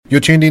You're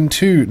tuned in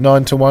to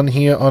 9 to 1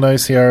 here on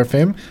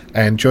OCRFM,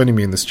 and joining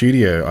me in the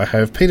studio I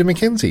have Peter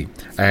McKenzie.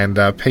 And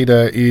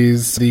Peter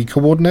is the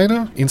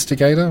coordinator,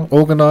 instigator,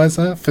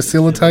 organiser,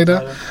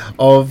 facilitator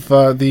of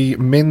the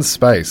men's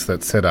space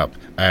that's set up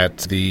at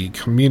the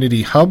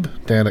community hub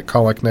down at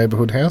Colac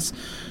Neighbourhood House.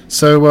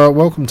 So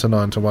welcome to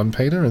 9 to 1,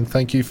 Peter, and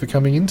thank you for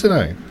coming in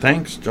today.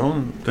 Thanks,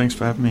 John. Thanks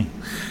for having me.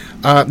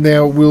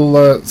 Now,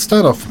 we'll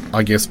start off,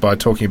 I guess, by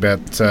talking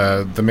about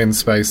the men's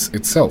space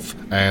itself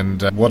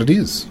and what it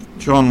is.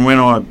 John, when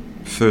I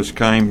first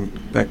came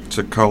back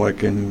to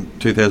Colac in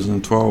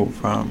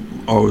 2012, I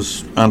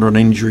was under an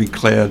injury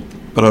cloud,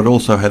 but I'd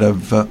also had a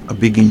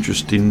big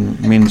interest in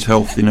men's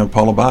health in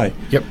Apollo Bay.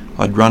 Yep.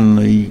 I'd run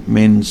the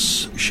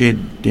men's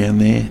shed down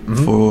there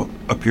for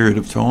a period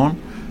of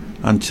time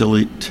until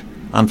it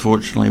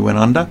unfortunately went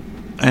under.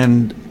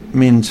 And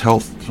men's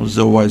health has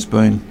always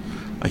been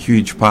a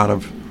huge part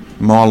of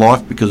my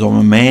life because I'm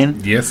a man.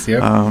 Yes,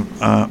 yep.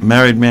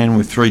 Married man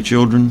with 3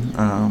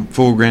 children,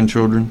 4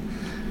 grandchildren.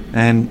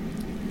 And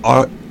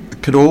I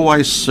could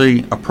always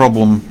see a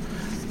problem,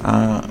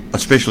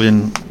 especially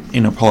in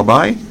Apollo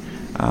Bay,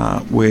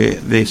 where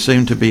there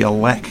seemed to be a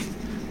lack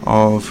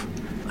of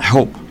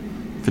help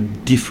for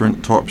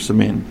different types of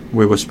men.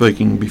 We were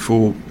speaking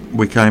before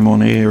we came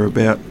on air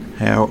about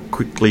how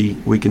quickly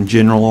we can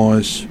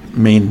generalise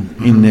men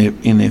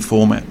in their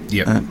format.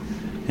 Yep.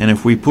 And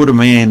if we put a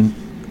man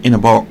in a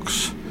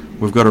box,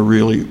 we've got a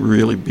really,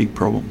 really big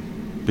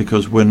problem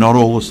because we're not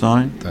all the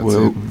same.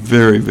 We're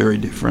very, very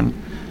different.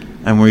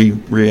 And we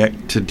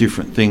react to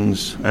different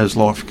things as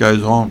life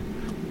goes on.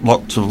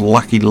 Lots of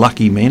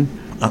lucky men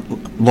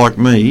like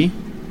me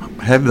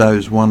have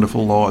those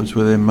wonderful lives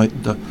where they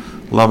meet the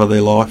love of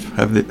their life,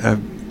 have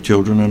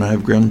children and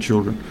have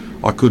grandchildren.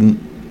 I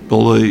couldn't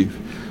believe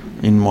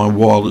in my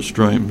wildest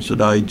dreams at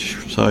age,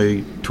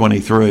 say,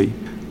 23,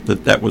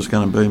 that was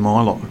going to be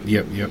my life.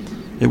 Yep.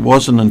 It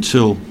wasn't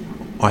until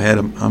I had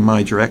a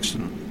major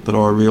accident that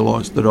I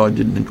realised that I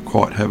didn't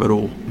quite have it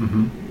all.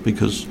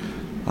 Because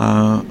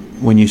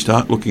when you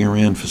start looking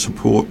around for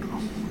support,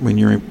 when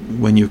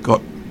you've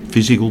got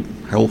physical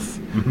health,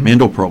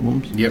 mental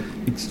problems,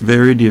 it's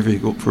very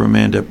difficult for a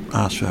man to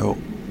ask for help.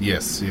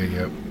 Yes,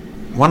 yeah.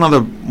 One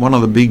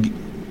of the big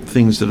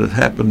things that had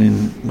happened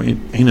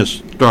in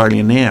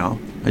Australia now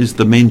is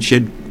the Men's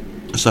Shed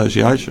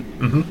Association,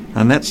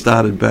 and that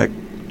started back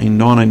in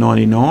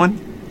 1999,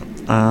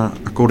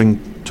 according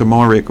to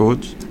my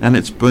records, and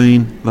it's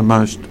been the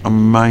most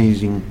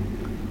amazing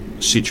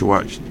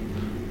situation.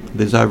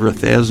 There's over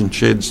 1,000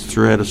 sheds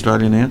throughout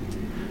Australia now,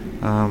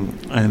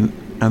 and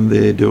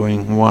they're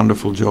doing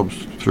wonderful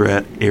jobs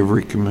throughout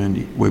every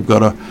community. We've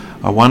got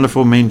a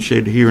wonderful men's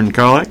shed here in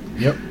Colac.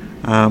 Yep.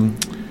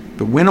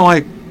 But when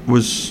I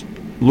was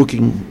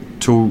looking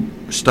to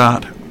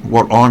start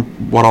what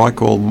I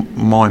call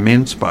my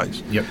men's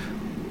space,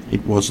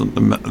 it wasn't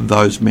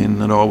those men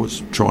that I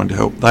was trying to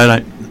help.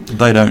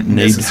 They don't need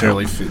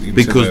necessarily help fit into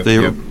because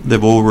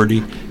they've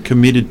already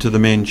committed to the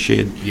men's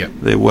shed. Yep.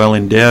 They're well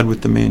endowed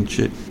with the men's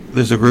shed.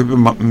 There's a group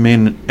of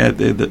men out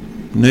there that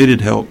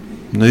needed help,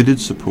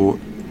 needed support,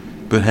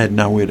 but had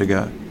nowhere to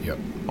go. Yep.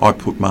 I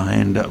put my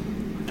hand up,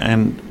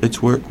 and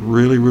it's worked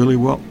really, really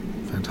well.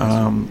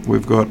 Fantastic.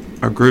 We've got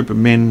a group of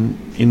men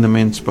in the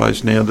men's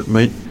space now that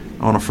meet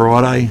on a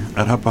Friday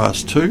at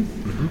 2:30.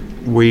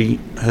 We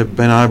have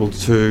been able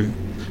to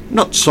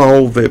not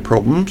solve their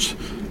problems,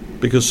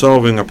 because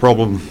solving a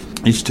problem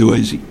is too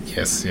easy.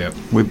 Yes, yeah.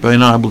 We've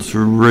been able to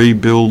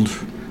rebuild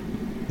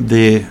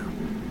their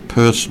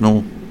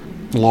personal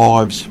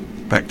lives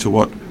back to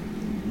what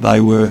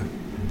they were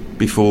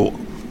before.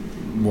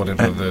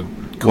 Whatever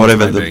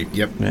the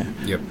Yep. Yeah.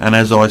 Yep. And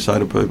as I say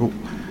to people,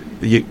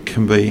 it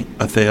can be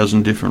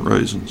 1,000 different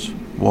reasons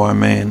why a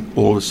man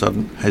all of a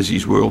sudden has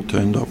his world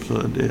turned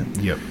upside down.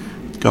 Yep.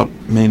 Got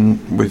men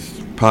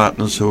with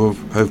partners who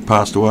have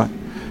passed away,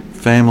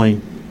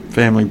 family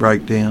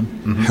breakdown,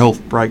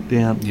 health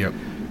breakdown. Yep.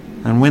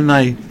 And when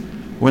they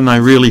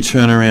really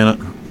turn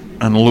around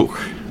and look,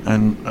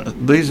 and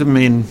these are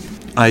men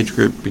age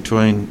group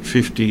between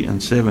 50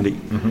 and 70,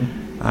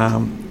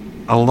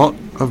 a lot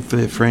of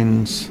their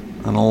friends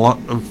and a lot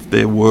of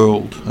their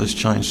world has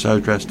changed so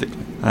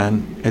drastically,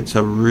 and it's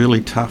a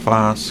really tough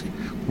ask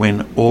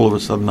when all of a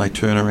sudden they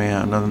turn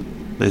around and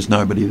there's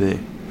nobody there.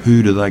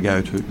 Who do they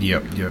go to?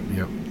 Yep.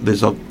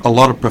 There's a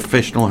lot of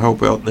professional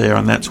help out there,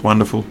 and that's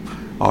wonderful.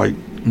 I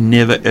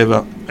never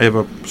ever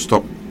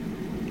stop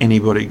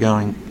anybody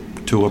going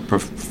to a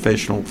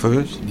professional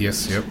first.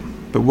 Yes, yep.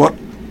 But what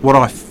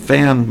I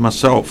found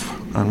myself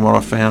and what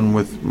I found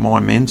with my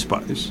men's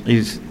space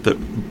is that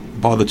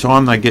by the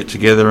time they get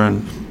together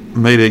and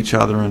meet each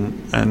other and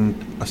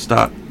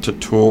start to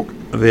talk,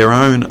 their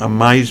own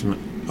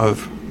amazement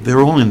of they're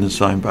all in the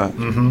same boat,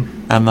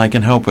 and they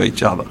can help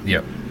each other.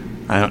 Yep.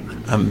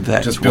 And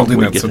that's just building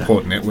what we that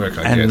support network,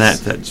 I guess. And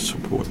that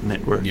support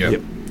network.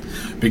 Yep.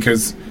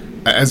 Because,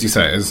 as you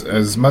say,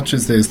 as much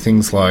as there's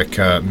things like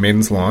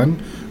Men's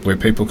Line, where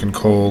people can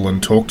call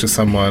and talk to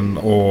someone,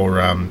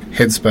 or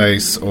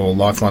Headspace or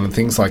Lifeline and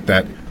things like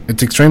that,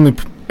 it's extremely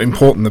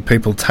important that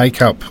people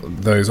take up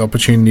those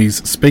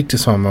opportunities, speak to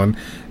someone,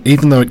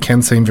 even though it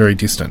can seem very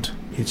distant.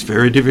 It's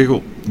very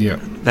difficult. Yeah.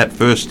 That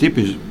first step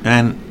is,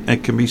 and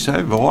it can be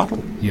so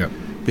vital. Yeah.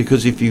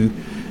 Because if you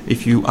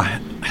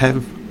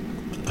have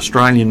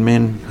Australian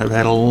men have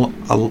had a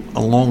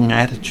long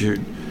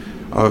attitude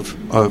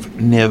of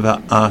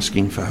never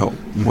asking for help.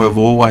 Mm-hmm. We've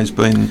always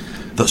been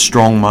the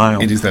strong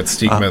male. It is that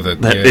stigma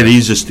it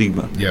is a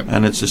stigma. Yep.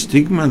 And it's a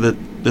stigma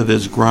that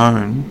has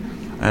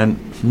grown, and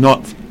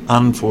not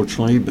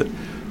unfortunately, but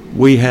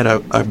we had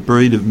a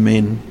breed of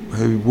men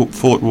who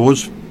fought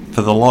wars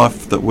for the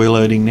life that we're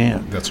leading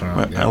now. That's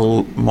right.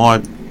 Yeah.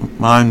 My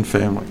own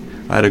family,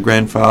 I had a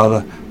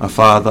grandfather, a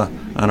father,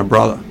 and a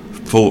brother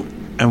fought.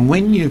 And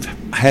when you've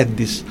had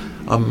these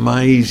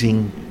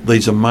amazing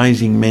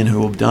men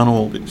who have done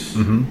all this,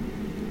 mm-hmm.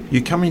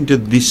 you come into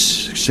this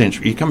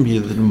century, you come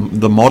into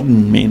the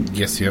modern men.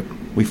 Yes, yep.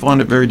 We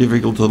find it very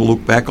difficult to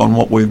look back on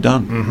what we've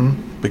done,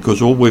 mm-hmm.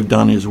 because all we've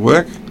done is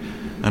work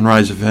and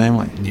raise a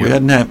family.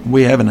 Yep.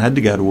 We haven't had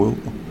to go to war.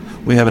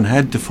 We haven't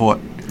had to fight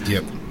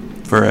yep.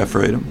 for our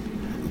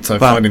freedom. So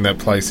finding that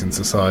place in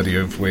society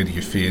of where do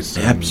you fit?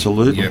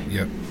 Absolutely.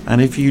 Yep.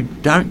 And if you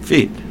don't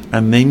fit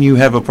and then you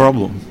have a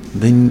problem,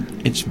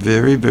 then it's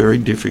very, very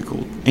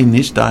difficult in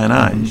this day and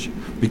age,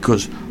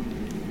 because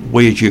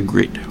where's your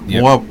grit?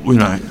 Yep.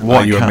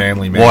 Why you're a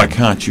manly man. Why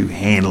can't you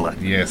handle it?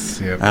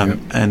 Yes, yep.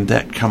 And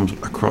that comes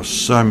across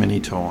so many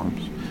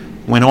times.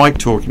 When I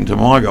talking to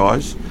my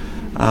guys,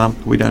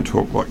 we don't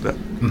talk like that.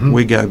 Mm-hmm.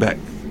 We go back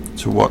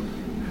to what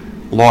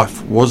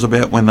life was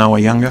about when they were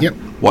younger, yep.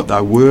 what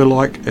they were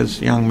like as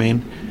young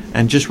men,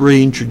 and just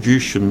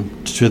reintroduce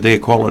them to their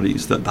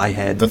qualities that they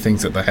had. The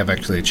things that they have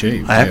actually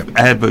achieved.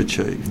 Have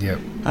achieved. Yep.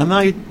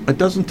 And it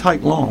doesn't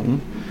take long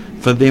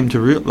for them to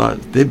realise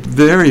they're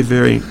very,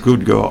 very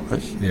good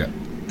guys. Yeah.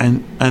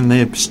 And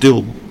they're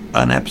still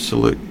an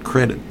absolute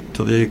credit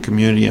to their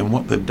community and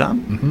what they've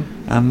done.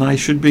 Mm-hmm. And they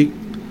should be,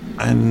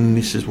 and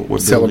this is what we're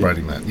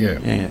celebrating building.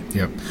 That,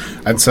 yeah.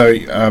 And so,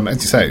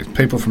 as you say,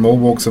 people from all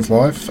walks of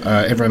life,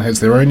 everyone has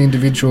their own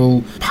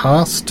individual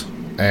past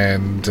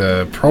and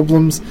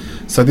problems.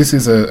 So this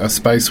is a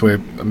space where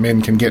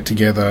men can get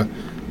together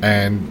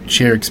and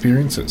share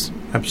experiences.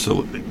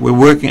 Absolutely. We're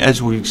working,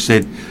 as we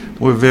said,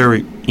 we're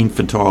very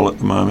infantile at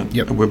the moment.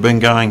 Yep. We've been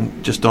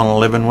going just on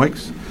 11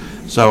 weeks,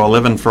 so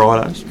 11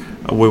 Fridays.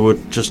 We were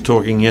just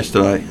talking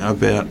yesterday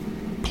about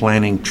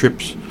planning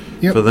trips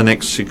yep. for the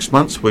next 6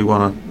 months. We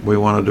want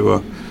to do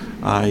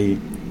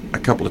a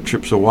couple of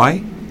trips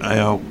away.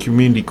 Our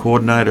community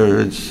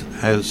coordinator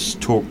has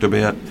talked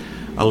about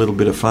a little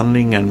bit of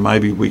funding, and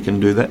maybe we can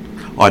do that.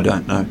 I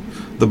don't know.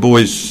 The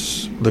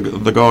boys,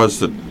 the guys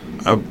that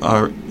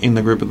are in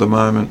the group at the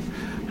moment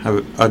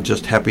are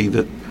just happy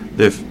that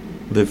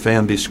they've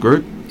found this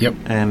group, yep.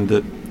 and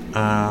that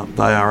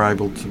they are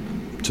able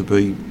to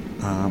be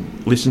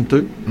listened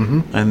to,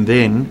 mm-hmm. and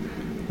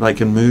then they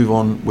can move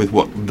on with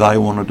what they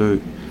want to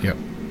do. Yep.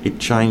 It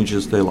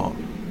changes their life.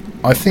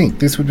 I think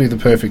this would be the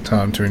perfect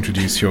time to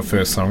introduce your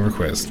first song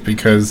request,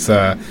 because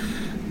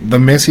the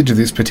message of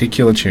this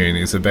particular tune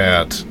is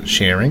about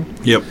sharing.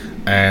 Yep.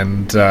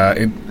 And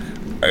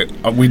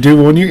we do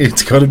warn you,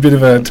 it's got a bit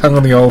of a tongue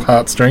on the old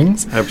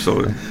heartstrings.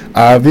 Absolutely.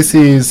 This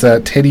is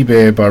Teddy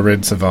Bear by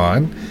Red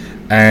Savine,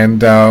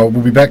 and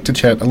we'll be back to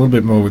chat a little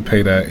bit more with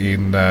Peter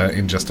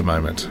in just a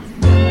moment.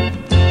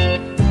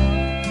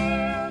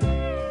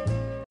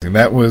 And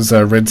that was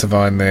Red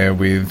Savine there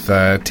with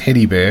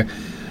Teddy Bear.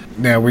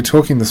 Now, we're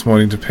talking this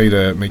morning to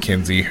Peter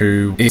McKenzie,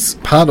 who is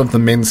part of the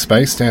men's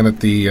space down at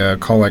the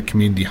Colac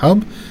Community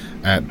Hub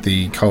at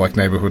the Colac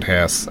Neighbourhood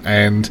House.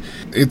 And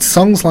it's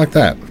songs like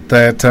that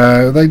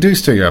they do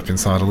stir you up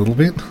inside a little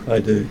bit.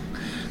 They do.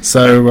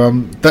 So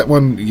that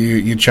one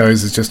you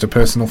chose as just a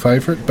personal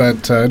favourite,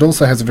 but it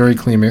also has a very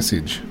clear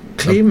message.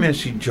 Clear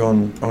message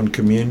on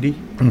community.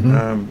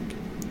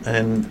 Mm-hmm.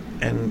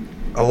 And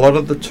a lot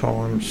of the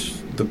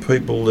times the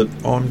people that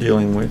I'm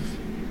dealing with,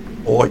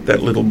 like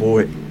that little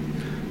boy,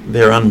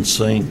 they're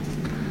unseen.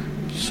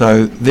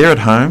 So they're at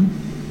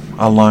home,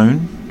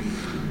 alone.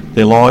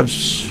 Their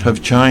lives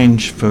have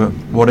changed for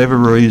whatever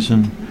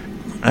reason.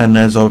 And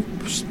as I've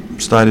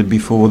stated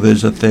before,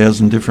 there's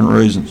 1,000 different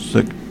reasons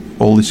that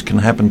all this can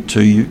happen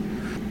to you.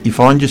 You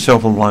find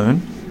yourself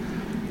alone.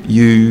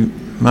 You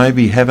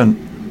maybe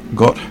haven't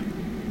got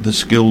the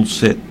skill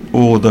set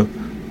or the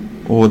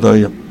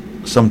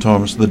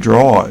sometimes the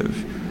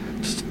drive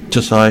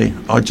to say,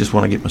 I just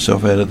want to get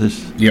myself out of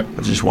this. Yep.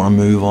 I just want to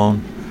move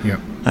on. Yep.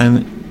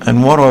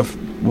 And what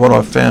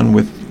I've found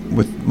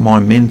with my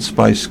men's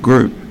space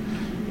group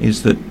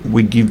is that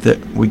we give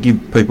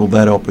people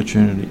that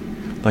opportunity.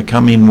 They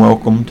come in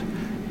welcomed,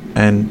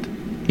 and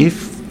if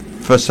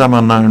for some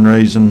unknown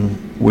reason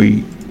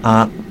we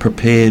aren't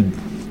prepared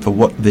for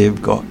what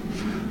they've got,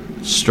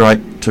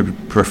 straight to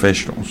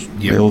professionals.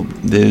 Yep.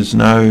 There's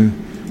no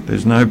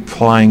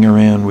playing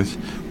around with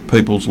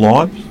people's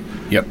lives.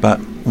 Yep. But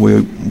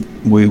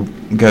we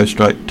go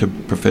straight to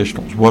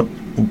professionals. What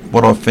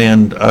I've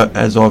found,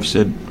 as I've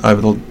said,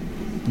 over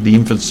the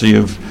infancy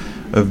of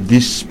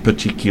this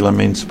particular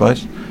men's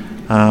space,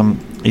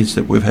 is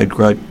that we've had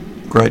great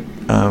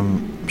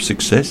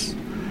success.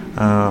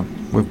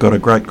 We've got a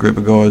great group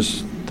of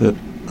guys that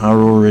are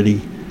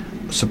already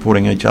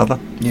supporting each other.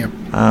 Yep.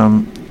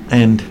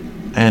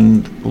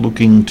 And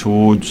looking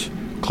towards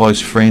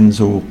close friends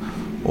or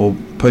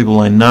people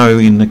they know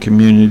in the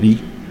community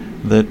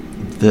that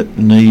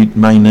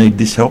may need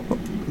this help.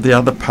 The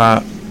other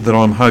part that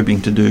I'm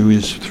hoping to do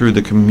is through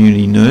the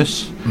community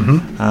nurse.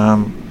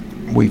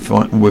 Mm-hmm.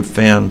 We've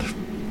found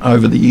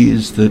over the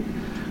years that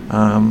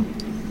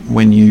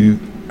when you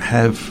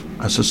have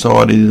a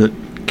society that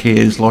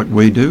cares like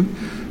we do,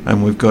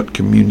 and we've got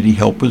community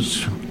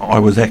helpers. I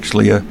was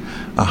actually a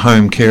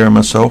home carer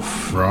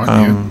myself.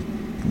 Right.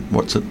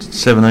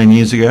 17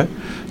 years ago.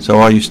 So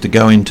I used to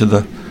go into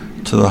the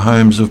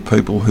homes of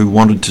people who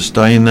wanted to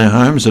stay in their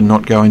homes and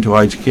not go into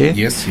aged care.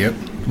 Yes. Yep.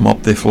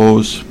 Mop their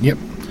floors. Yep.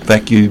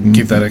 Vacuum.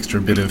 Give that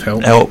extra bit of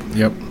help.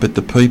 Yep. But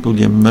the people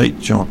you meet,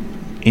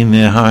 John, in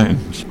their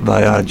homes,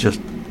 they are just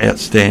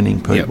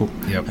outstanding people.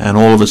 Yep. And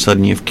all of a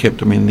sudden you've kept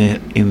them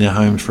in their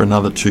homes for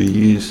another 2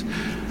 years.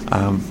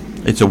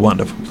 It's a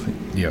wonderful thing.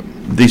 Yep.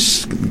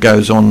 This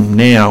goes on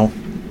now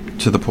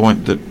to the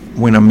point that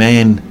when a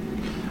man,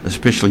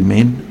 especially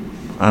men,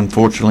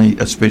 unfortunately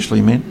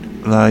especially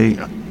men, they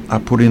are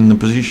put in the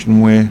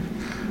position where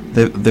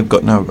they've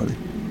got nobody.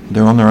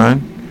 They're on their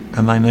own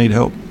and they need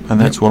help, and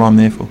that's what I'm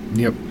there for.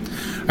 Yep.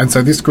 And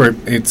so this group,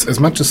 it's as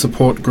much a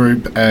support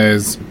group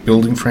as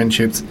building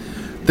friendships.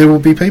 There will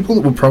be people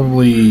that will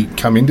probably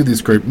come into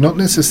this group not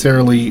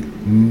necessarily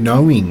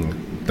knowing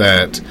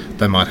that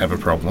they might have a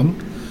problem,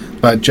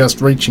 but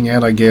just reaching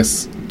out, I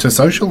guess, to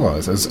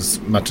socialise as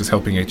much as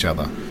helping each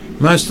other.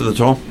 Most of the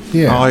time.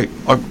 Yeah.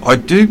 I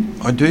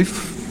do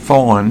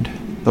find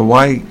the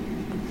way,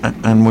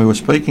 and we were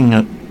speaking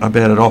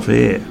about it off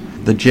air,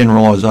 the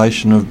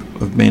generalisation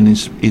of men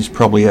is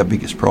probably our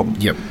biggest problem.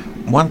 Yep.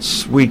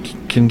 Once we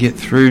can get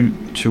through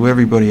to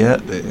everybody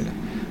out there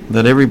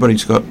that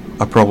everybody's got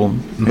a problem,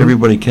 mm-hmm.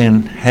 everybody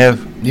can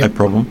have a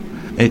problem,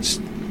 it's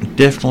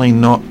definitely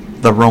not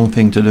the wrong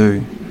thing to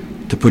do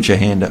to put your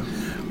hand up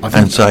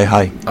and say,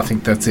 hey, I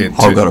think that's it.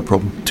 I've got a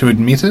problem. To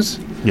admit it.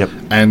 Yep.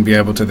 And be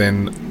able to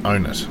then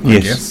own it, I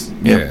guess.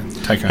 Yep.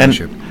 Yeah, take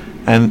ownership.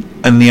 And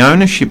the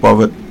ownership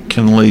of it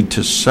can lead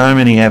to so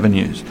many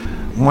avenues.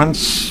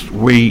 Once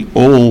we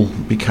all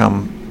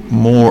become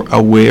more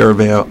aware of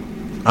our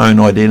own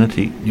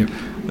identity, yep.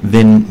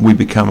 then we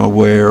become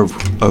aware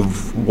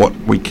of what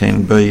we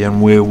can be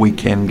and where we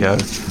can go.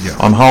 Yep.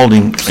 I'm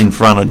holding in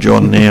front of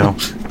John now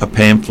a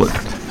pamphlet.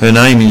 Her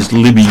name is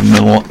Libby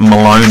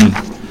Maloney.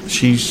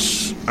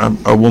 She's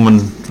a woman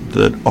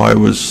that I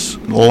was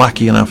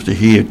lucky enough to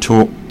hear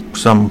talk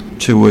some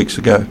 2 weeks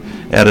ago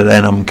out at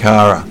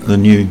Anamkara, the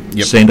new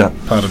centre.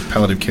 Part of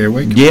Palliative Care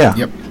Week. Yeah.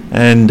 Yep.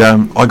 And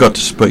I got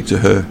to speak to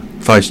her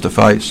face to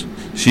face.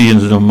 She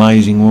is an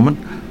amazing woman,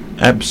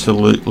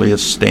 absolutely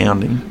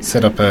astounding.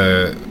 Set up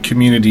a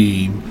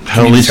community,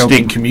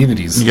 holistic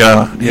communities.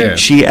 Yeah.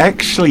 She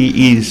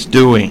actually is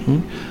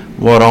doing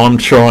what I'm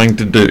trying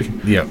to do.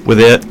 Yeah.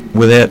 Without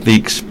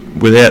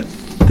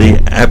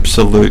the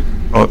absolute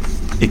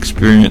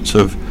experience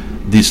of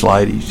this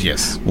lady.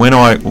 Yes. When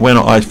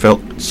I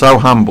felt so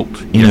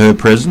humbled in her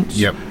presence.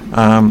 Yep.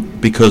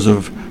 Because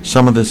of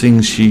some of the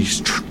things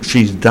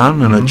she's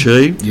done and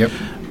achieved. Yep.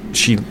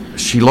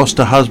 She lost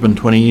her husband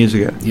 20 years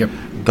ago. Yep.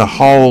 The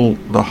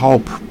whole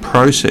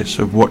process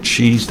of what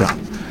she's done.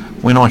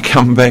 When I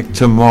come back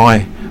to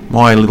my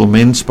little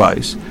men's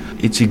space,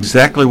 it's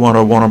exactly what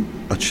I want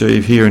to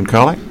achieve here in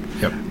Colac.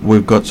 Yep.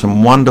 We've got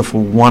some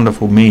wonderful,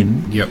 wonderful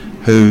men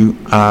who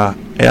are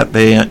out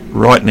there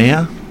right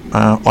now.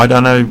 I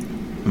don't know,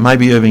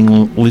 maybe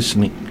even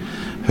listening,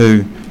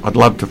 who I'd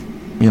love to,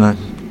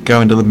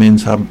 go into the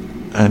men's hub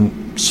and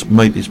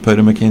meet this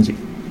Peter McKenzie.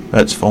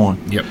 That's fine.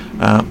 Yep.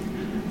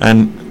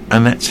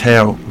 And that's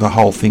how the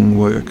whole thing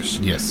works.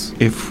 Yes.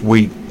 If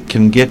we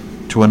can get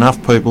to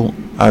enough people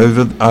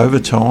over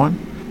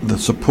time, the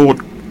support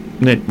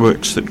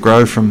networks that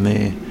grow from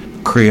there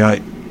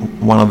create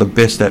one of the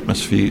best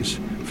atmospheres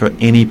for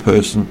any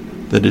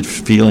person that is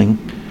feeling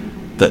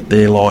that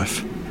their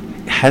life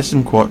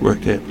hasn't quite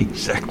worked out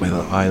exactly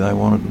the way they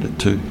wanted it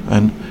to,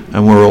 and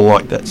we're all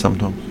like that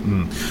sometimes.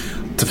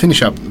 To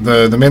finish up,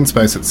 the men's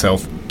space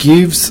itself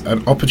gives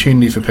an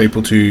opportunity for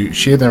people to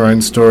share their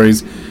own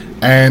stories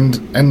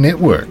and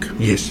network.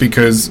 Yes.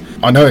 Because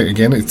I know,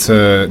 again, it's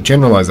a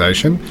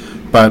generalisation,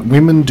 but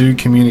women do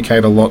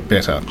communicate a lot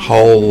better.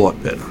 Whole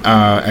lot better.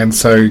 And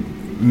so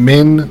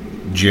men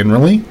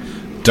generally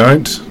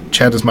don't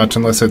chat as much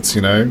unless it's,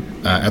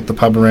 at the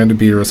pub around a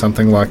beer or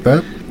something like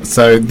that.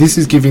 So this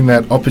is giving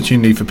that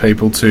opportunity for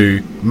people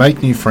to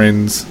make new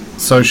friends,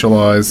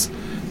 socialise,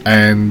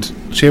 and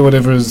share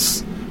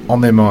whatever's on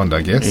their mind,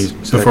 I guess,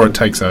 exactly. Before it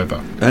takes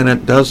over. And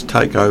it does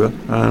take over,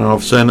 and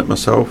I've seen it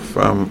myself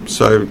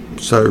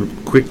so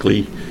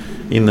quickly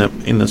in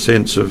the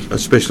sense of,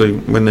 especially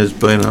when there's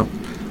been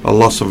a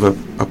loss of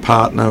a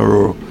partner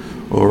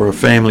or a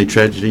family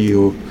tragedy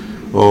or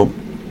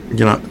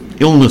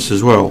illness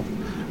as well.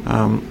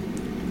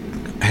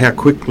 How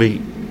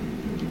quickly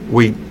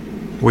we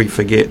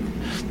forget.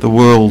 The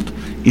world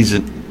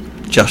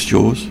isn't just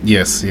yours.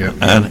 Yes, yeah.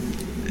 And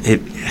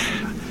it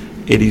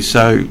is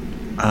so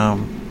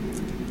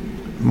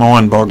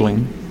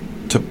mind-boggling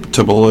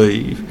to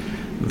believe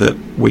that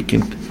we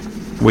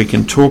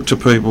can talk to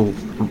people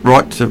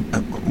right to.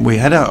 We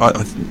had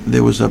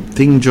there was a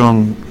thing,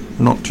 John,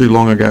 not too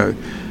long ago,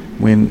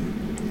 when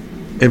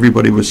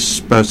everybody was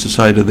supposed to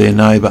say to their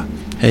neighbour,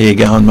 "How you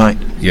going, mate?"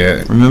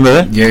 Yeah. Remember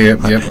that? Yeah.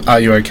 Are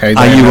you okay?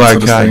 Are you that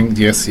sort of okay? thing.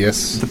 Yes.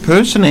 The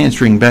person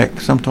answering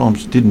back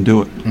sometimes didn't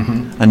do it,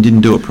 and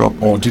didn't do it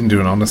properly, Or didn't do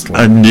it honestly.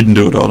 and didn't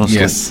do it honestly.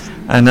 Yes.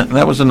 And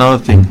that was another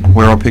thing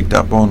where I picked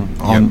up on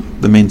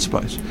the men's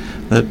space,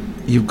 that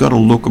you've got to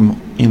look them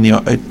in the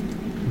eye.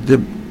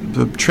 The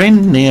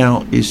trend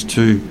now is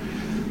to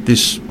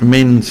this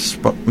men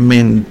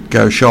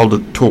go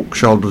talk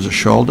shoulder to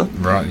shoulder.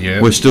 Right.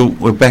 Yeah.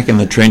 We're back in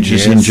the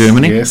trenches in Yes,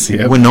 Germany. yes,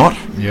 yep. We're not.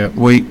 Yep.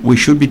 We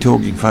should be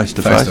talking face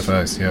to Face to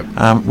face. Yep.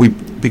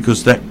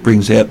 because that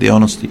brings out the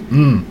honesty.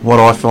 Mm. What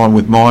I find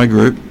with my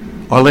group,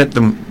 I let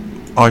them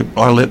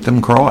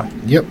cry,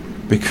 Yep.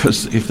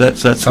 because if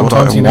that's Sometimes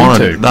what you I need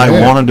wanted, to. they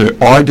Yeah. want to do.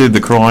 I do the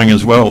crying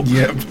as well.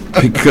 Yep.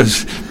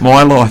 Because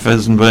my life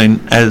hasn't been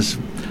as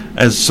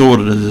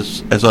sorted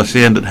as I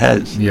sound it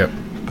has. Yep.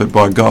 But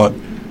by God,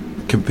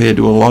 compared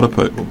to a lot of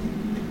people,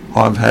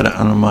 I've had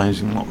an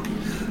amazing life.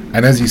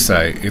 And as you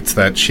say, it's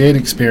that shared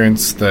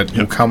experience that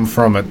will come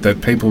from it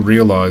that people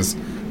realise,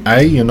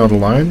 A, you're not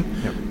alone,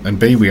 and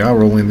B, we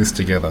are all in this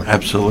together.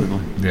 Absolutely.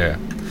 Yeah.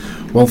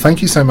 Well,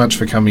 thank you so much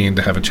for coming in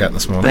to have a chat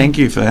this morning. Thank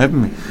you for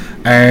having me.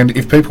 And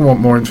if people want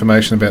more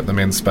information about the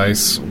men's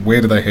space,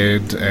 where do they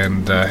head,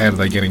 and how do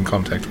they get in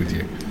contact with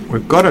you?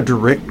 We've got a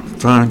direct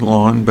phone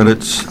line, but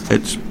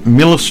it's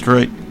Miller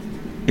Street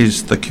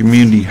is the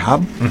community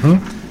hub,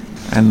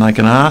 and they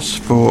can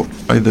ask for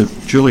either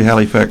Julie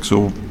Halifax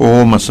or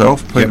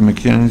myself, Peter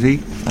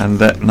McKenzie, and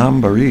that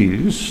number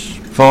is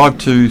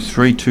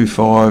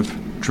 52325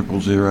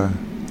 000.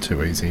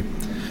 Too easy.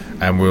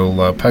 And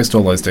we'll post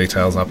all those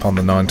details up on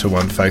the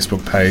 921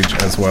 Facebook page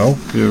as well.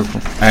 Beautiful.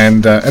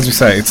 And as we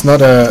say, it's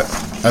not a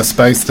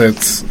space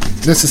that's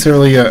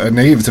necessarily a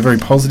need. It's a very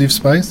positive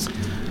space.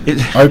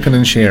 Open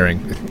and sharing.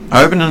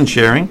 Open and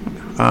sharing.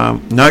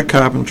 No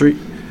carpentry,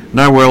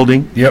 no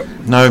welding. Yep.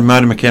 No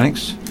motor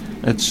mechanics.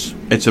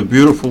 It's a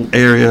beautiful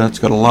area. It's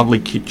got a lovely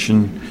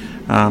kitchen,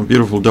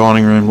 beautiful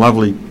dining room,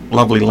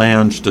 lovely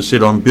lounge to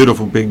sit on,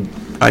 beautiful big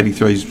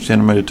 83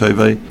 centimetre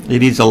TV.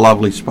 It is a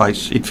lovely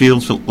space. It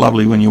feels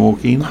lovely when you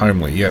walk in.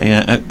 Homely, yeah.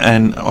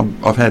 And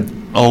I've had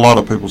a lot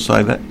of people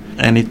say that,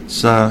 and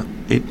it's the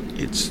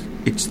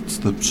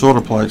sort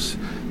of place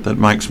that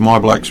makes my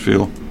blokes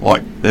feel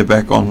like they're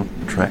back on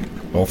track.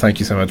 Well, thank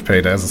you so much,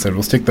 Peter. As I said,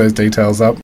 we'll stick those details up.